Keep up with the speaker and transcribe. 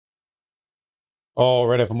All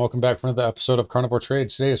right, everyone, welcome back for another episode of Carnivore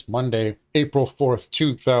Trades. Today is Monday, April 4th,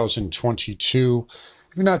 2022.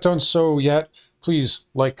 If you've not done so yet, please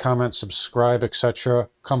like, comment, subscribe, etc.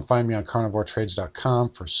 Come find me on carnivoretrades.com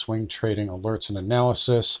for swing trading alerts and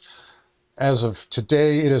analysis. As of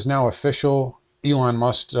today, it is now official. Elon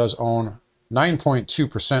Musk does own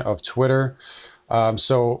 9.2% of Twitter.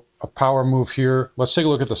 So a power move here. Let's take a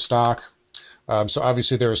look at the stock. So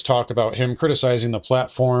obviously there is talk about him criticizing the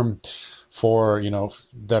platform for,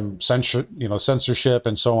 censorship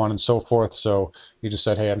and so on and so forth. So he just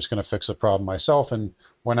said, hey, I'm just going to fix the problem myself, and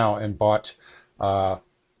went out and bought the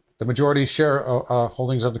majority share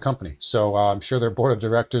holdings of the company. So I'm sure their board of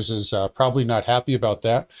directors is probably not happy about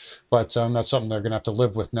that, but that's something they're going to have to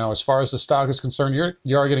live with now. As far as the stock is concerned,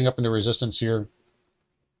 you are getting up into resistance here.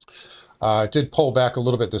 It did pull back a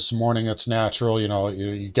little bit this morning. It's natural,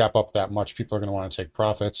 you gap up that much, people are going to want to take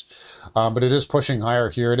profits. But it is pushing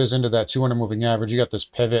higher here. It is into that 200 moving average. You got this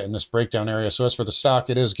pivot and this breakdown area. So as for the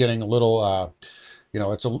stock, it is getting a little,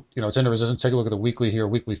 it's into resistance. Take a look at the weekly here,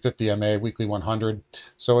 weekly 50 MA, weekly 100.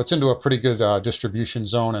 So it's into a pretty good distribution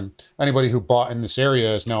zone. And anybody who bought in this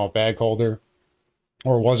area is now a bag holder,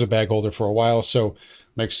 or was a bag holder for a while. So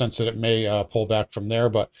makes sense that it may pull back from there.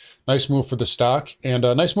 But nice move for the stock, and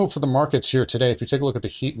a nice move for the markets here today. If you take a look at the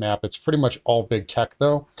heat map, it's pretty much all big tech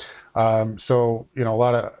though. So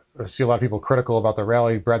I see a lot of people critical about the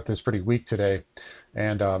rally. Breadth is pretty weak today,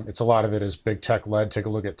 and it's a lot of it is big tech led. Take a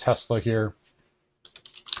look at Tesla here.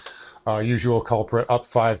 Usual culprit, up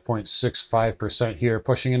 5.65% here,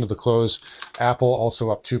 pushing into the close. Apple also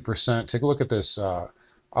up 2%. Take a look at this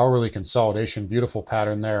hourly consolidation, beautiful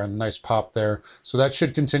pattern there, and nice pop there. So that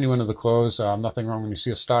should continue into the close. Nothing wrong when you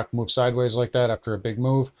see a stock move sideways like that after a big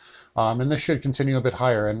move. And this should continue a bit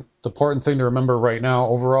higher. And the important thing to remember right now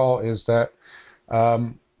overall is that,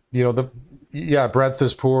 breadth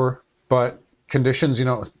is poor, but conditions,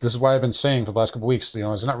 this is why I've been saying for the last couple of weeks,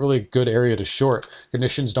 it's not really a good area to short.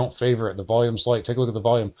 Conditions don't favor it. The volume's light. Take a look at the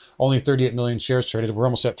volume. Only 38 million shares traded. We're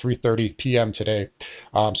almost at 3:30 p.m. today.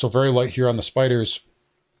 So very light here on the spiders.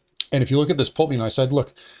 And if you look at this pulp, I said,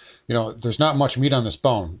 look, there's not much meat on this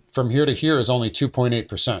bone. From here to here is only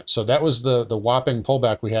 2.8%. So that was the whopping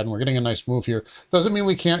pullback we had, and we're getting a nice move here. Doesn't mean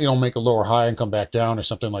we can't, make a lower high and come back down or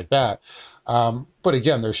something like that. But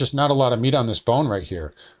again, there's just not a lot of meat on this bone right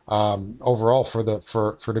here overall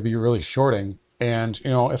for to be really shorting. And,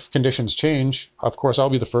 if conditions change, of course, I'll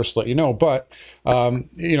be the first to let you know. But,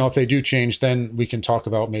 if they do change, then we can talk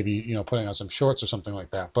about maybe, putting on some shorts or something like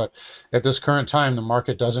that. But at this current time, the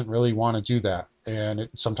market doesn't really want to do that. And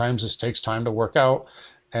sometimes this takes time to work out.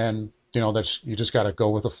 And, you just got to go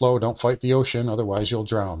with the flow. Don't fight the ocean. Otherwise, you'll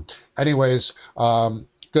drown. Anyways,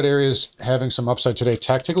 good areas having some upside today.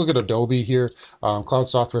 Take a look at Adobe here. Cloud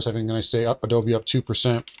software is having a nice day. Adobe up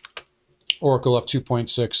 2%. Oracle up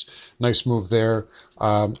 2.6, nice move there.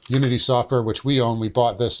 Unity Software, which we own, we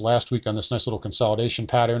bought this last week on this nice little consolidation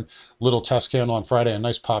pattern. Little test candle on Friday, a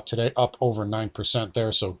nice pop today, up over 9%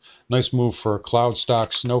 there. So nice move for cloud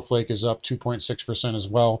stock. Snowflake is up 2.6% as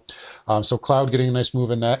well. So cloud getting a nice move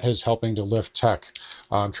in that is helping to lift tech.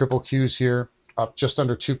 Triple Qs here, up just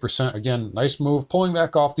under 2%. Again, nice move, pulling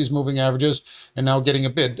back off these moving averages and now getting a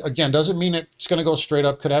bid. Again, doesn't mean it's going to go straight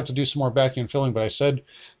up. Could have to do some more backing and filling, but I said,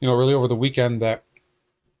 really over the weekend that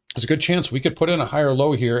there's a good chance we could put in a higher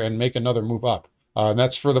low here and make another move up. And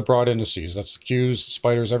that's for the broad indices. That's the Qs,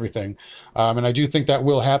 spiders, everything. And I do think that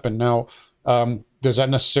will happen. Now, does that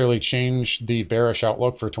necessarily change the bearish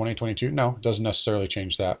outlook for 2022? No, it doesn't necessarily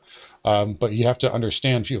change that. But you have to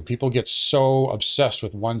understand, people get so obsessed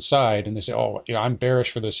with one side and they say, oh, I'm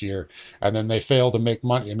bearish for this year. And then they fail to make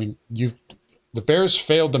money. I mean, the bears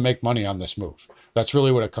failed to make money on this move. That's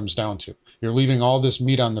really what it comes down to. You're leaving all this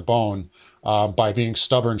meat on the bone by being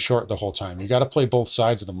stubborn short the whole time. You got to play both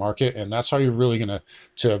sides of the market, and that's how you're really going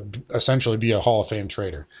to essentially be a Hall of Fame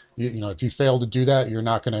trader. If you fail to do that, you're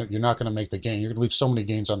not gonna make the gain. You're gonna leave so many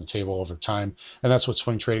gains on the table over time, and that's what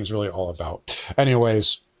swing trading is really all about.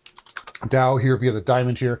 Anyways, Dow here via the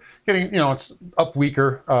diamond here, getting, it's up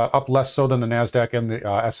weaker, up less so than the NASDAQ and the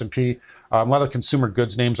S&P. A lot of consumer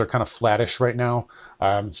goods names are kind of flattish right now.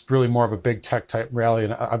 It's really more of a big tech type rally.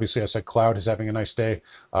 And obviously, I said cloud is having a nice day.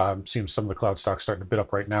 Seems some of the cloud stocks starting to bid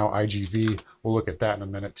up right now. IGV, we'll look at that in a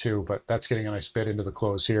minute too, but that's getting a nice bid into the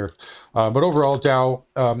close here. But overall, Dow,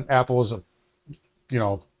 Apple is a,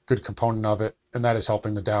 good component of it. And that is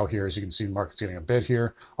helping the Dow here. As you can see, the market's getting a bid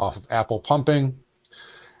here off of Apple pumping.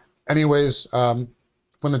 Anyways, when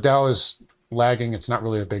the Dow is lagging, it's not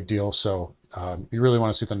really a big deal. So you really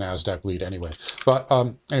want to see the NASDAQ lead anyway. But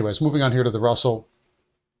anyways, moving on here to the Russell.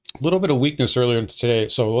 A little bit of weakness earlier today,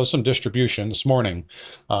 so there was some distribution this morning.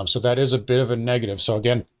 So that is a bit of a negative. So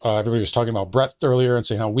again, everybody was talking about breadth earlier and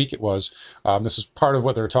saying how weak it was. This is part of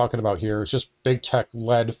what they're talking about here. It's just big tech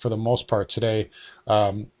led for the most part today.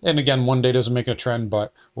 And again, one day doesn't make a trend,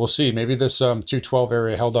 but we'll see. Maybe this 212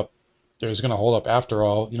 area held up. Is going to hold up after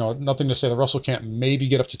all. You know, nothing to say the Russell can't maybe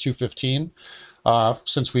get up to 215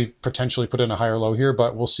 since we potentially put in a higher low here,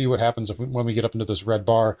 but we'll see what happens when we get up into this red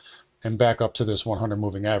bar and back up to this 100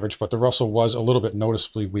 moving average. But the Russell was a little bit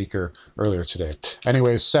noticeably weaker earlier today.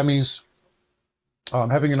 Anyways, semis,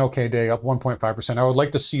 having an okay day, up 1.5%. I would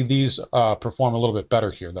like to see these perform a little bit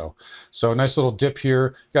better here, though. So nice little dip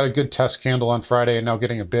here. Got a good test candle on Friday and now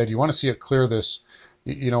getting a bid. You want to see it clear this,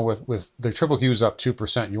 you know, with the triple Qs up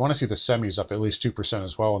 2%. You want to see the semis up at least 2%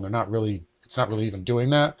 as well, and they're not really, it's not really even doing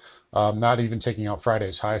that. Not even taking out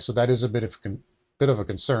Friday's high. So that is a bit of a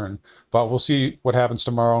concern, but we'll see what happens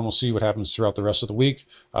tomorrow, and we'll see what happens throughout the rest of the week.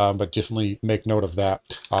 But definitely make note of that.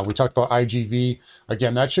 We talked about IGV.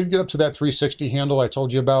 Again, that should get up to that 360 handle I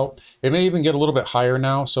told you about. It may even get a little bit higher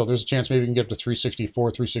now, so there's a chance maybe we can get up to 364,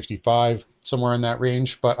 365, somewhere in that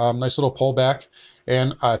range. But nice little pullback.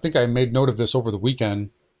 And I think I made note of this over the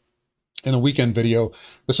weekend in a weekend video.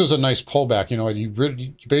 This was a nice pullback. You know,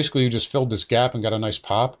 you basically just filled this gap and got a nice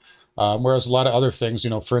pop. Whereas a lot of other things,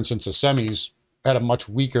 you know, for instance, the semis had a much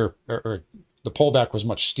weaker, or the pullback was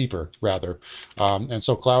much steeper, rather. And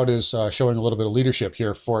so Cloud is showing a little bit of leadership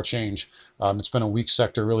here for a change. It's been a weak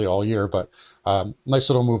sector really all year, but nice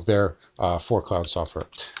little move there for Cloud software.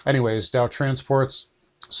 Anyways, Dow Transports.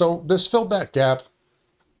 So this filled that gap.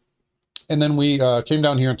 And then we came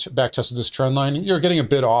down here and back tested this trend line. You're getting a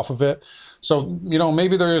bit off of it. So, you know,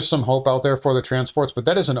 maybe there is some hope out there for the transports, but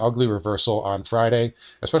that is an ugly reversal on Friday,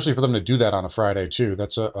 especially for them to do that on a Friday too.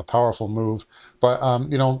 That's a powerful move. But,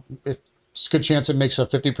 you know, it's a good chance it makes a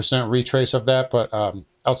 50% retrace of that. But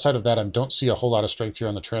outside of that, I don't see a whole lot of strength here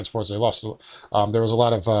on the transports. They lost, there was a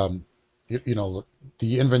lot of, you know,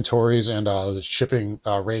 the inventories and the shipping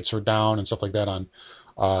rates are down and stuff like that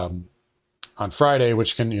on Friday,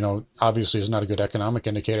 which can, you know, obviously is not a good economic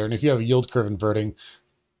indicator. And if you have a yield curve inverting,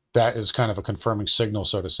 that is kind of a confirming signal,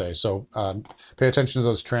 so to say. So pay attention to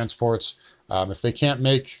those transports. If they can't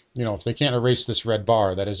make, you know, if they can't erase this red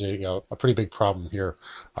bar, that is a pretty big problem here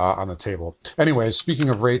on the table. Anyways, speaking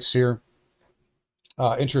of rates here,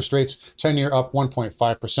 interest rates, 10-year up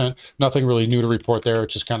 1.5%. Nothing really new to report there.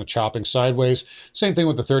 It's just kind of chopping sideways. Same thing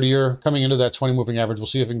with the 30-year coming into that 20 moving average. We'll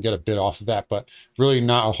see if we can get a bit off of that, but really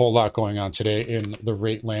not a whole lot going on today in the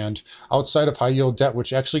rate land outside of high yield debt,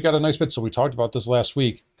 which actually got a nice bit. So we talked about this last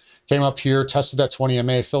week. Came up here, tested that 20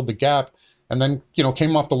 MA, filled the gap, and then, you know,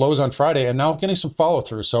 came off the lows on Friday and now getting some follow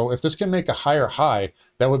through. So if this can make a higher high,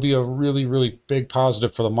 that would be a really, really big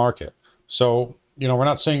positive for the market. So, you know, we're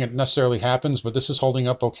not saying it necessarily happens, but this is holding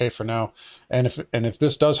up okay for now. And if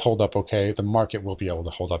this does hold up okay, the market will be able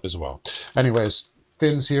to hold up as well. Anyways,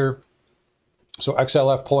 fins here. So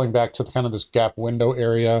XLF pulling back to kind of this gap window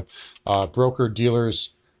area. Broker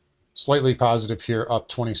dealers slightly positive here, up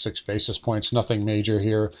 26 basis points. Nothing major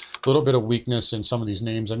here. A little bit of weakness in some of these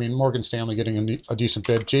names. I mean, Morgan Stanley getting a decent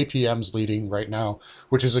bid. JPM's leading right now,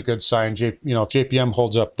 which is a good sign. You know, if JPM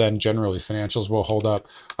holds up, then generally financials will hold up.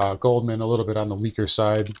 Goldman a little bit on the weaker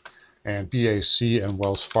side. And BAC and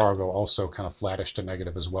Wells Fargo also kind of flattish to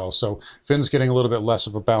negative as well. So Finn's getting a little bit less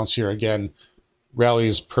of a bounce here. Again, rally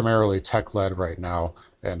is primarily tech-led right now,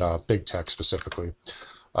 and big tech specifically.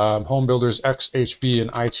 Home builders XHB and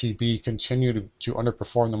ITB continue to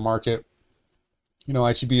underperform the market. You know,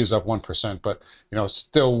 ITB is up 1%, but, you know,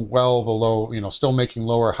 still well below, you know, still making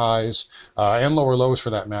lower highs and lower lows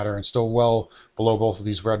for that matter, and still well below both of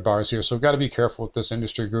these red bars here. So we've got to be careful with this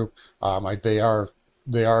industry group. They are,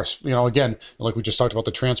 you know, again, like we just talked about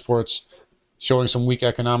the transports, showing some weak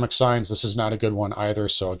economic signs. This is not a good one either.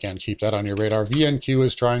 So again, keep that on your radar. VNQ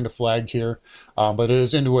is trying to flag here, but it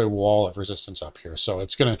is into a wall of resistance up here. So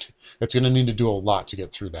it's gonna need to do a lot to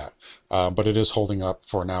get through that. But it is holding up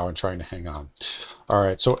for now and trying to hang on. All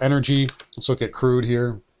right, so energy, let's look at crude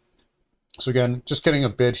here. So again, just getting a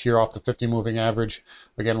bid here off the 50 moving average.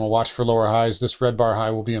 Again, we'll watch for lower highs. This red bar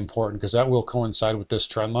high will be important because that will coincide with this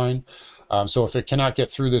trend line. So if it cannot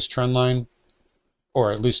get through this trend line,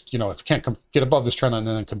 or at least, you know, if it can't get above this trend line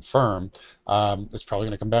and then confirm, it's probably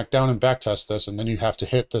going to come back down and back test this, and then you have to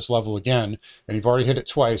hit this level again, and you've already hit it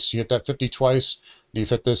twice. You hit that 50 twice, You've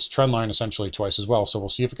hit this trend line essentially twice as well. So we'll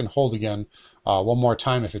see if it can hold again one more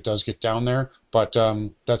time if it does get down there. But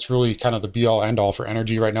that's really kind of the be-all, end-all for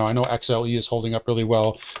energy right now. I know XLE is holding up really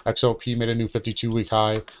well. XOP made a new 52-week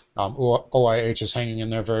high. OIH is hanging in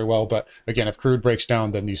there very well. But again, if crude breaks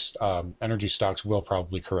down, then these energy stocks will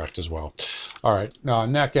probably correct as well. All right,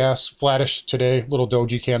 nat gas, flattish today. Little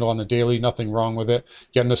doji candle on the daily. Nothing wrong with it.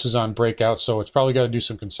 Again, this is on breakout, so it's probably got to do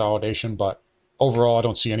some consolidation. But overall, I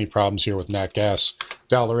don't see any problems here with nat gas.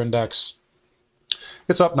 Dollar index,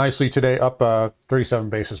 it's up nicely today, up 37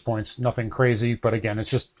 basis points. Nothing crazy, but again, it's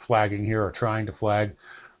just flagging here or trying to flag.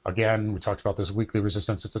 Again, we talked about this weekly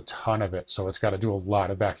resistance. It's a ton of it, so it's got to do a lot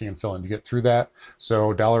of backing and filling to get through that.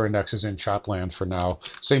 So dollar index is in chop land for now.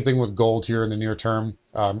 Same thing with gold here in the near term.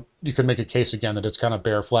 You can make a case again that it's kind of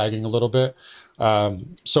bear flagging a little bit.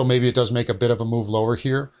 So maybe it does make a bit of a move lower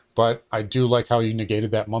here, but I do like how you negated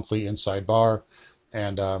that monthly inside bar.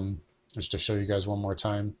 And just to show you guys one more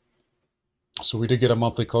time. So we did get a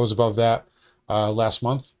monthly close above that last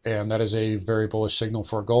month, and that is a very bullish signal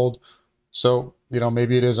for gold. So,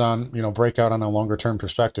 maybe it is on, breakout on a longer term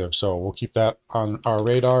perspective. So we'll keep that on our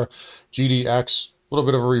radar. GDX, a little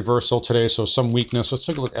bit of a reversal today, so some weakness. Let's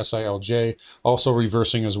take a look at SILJ, also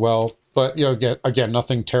reversing as well. But, again,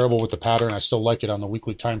 nothing terrible with the pattern. I still like it on the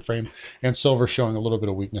weekly time frame. And silver showing a little bit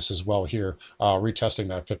of weakness as well here, retesting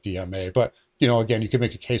that 50 MA. But, again, you can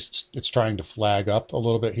make a case it's trying to flag up a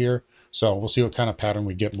little bit here. So we'll see what kind of pattern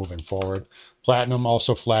we get moving forward. Platinum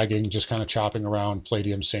also flagging, just kind of chopping around.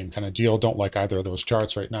 Palladium, same kind of deal. Don't like either of those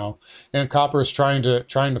charts right now. And copper is trying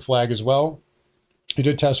to flag as well. It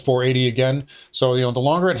did test 480 again. So the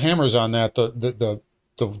longer it hammers on that, the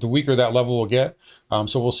weaker that level will get.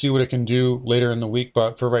 So we'll see what it can do later in the week.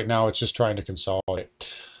 But for right now, it's just trying to consolidate.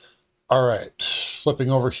 All right,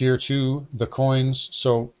 flipping over here to the coins.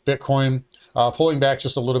 So Bitcoin. Pulling back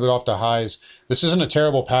just a little bit off the highs. This isn't a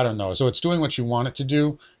terrible pattern though, so it's doing what you want it to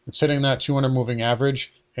do. It's hitting that 200 moving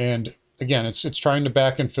average, and again, it's trying to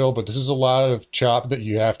back and fill, but this is a lot of chop that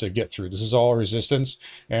you have to get through. This is all resistance,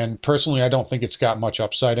 and personally, I don't think it's got much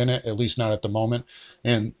upside in it, at least not at the moment.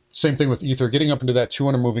 And same thing with Ether, getting up into that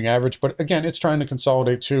 200 moving average, but again, it's trying to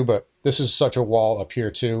consolidate too, but this is such a wall up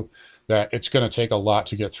here too that it's going to take a lot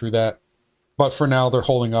to get through that. But for now, they're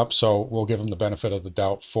holding up, so we'll give them the benefit of the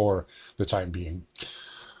doubt for the time being.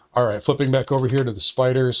 All right, flipping back over here to the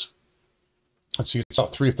spiders. Let's see, it's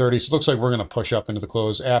up 330. So it looks like we're going to push up into the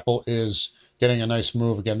close. Apple is getting a nice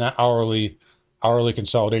move. Again, that hourly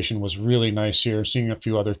consolidation was really nice here. Seeing a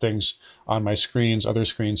few other things on my screens, other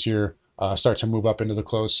screens here, start to move up into the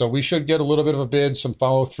close. So we should get a little bit of a bid, some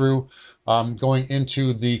follow through going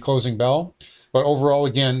into the closing bell. But overall,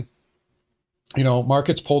 again,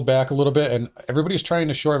 markets pulled back a little bit, and everybody's trying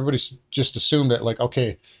to short. Everybody's just assumed that, like,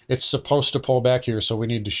 okay, it's supposed to pull back here, so we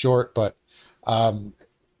need to short, but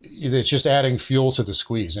it's just adding fuel to the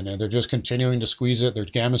squeeze, and they're just continuing to squeeze it. They're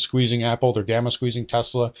gamma squeezing Apple, they're gamma squeezing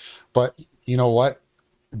Tesla, but you know what?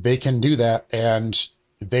 They can do that, and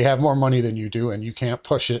they have more money than you do, and you can't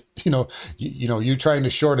push it. You trying to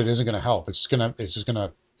short it isn't going to help. It's going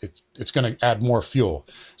to add more fuel.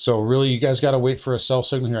 So really, you guys got to wait for a sell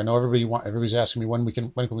signal here. I know everybody's asking me when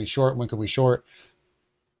can we short? When can we short?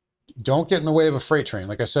 Don't get in the way of a freight train.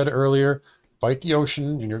 Like I said earlier, fight the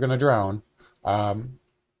ocean and you're going to drown.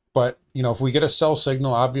 But if we get a sell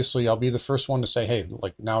signal, obviously I'll be the first one to say, hey,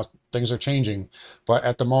 like now things are changing. But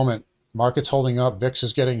at the moment, market's holding up. VIX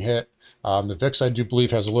is getting hit. The VIX, I do believe,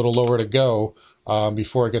 has a little lower to go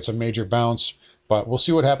before it gets a major bounce. But we'll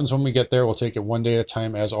see what happens when we get there. We'll take it one day at a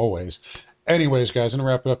time, as always. Anyways, guys, I'm going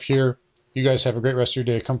to wrap it up here. You guys have a great rest of your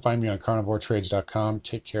day. Come find me on carnivoretrades.com.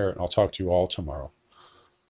 Take care, and I'll talk to you all tomorrow.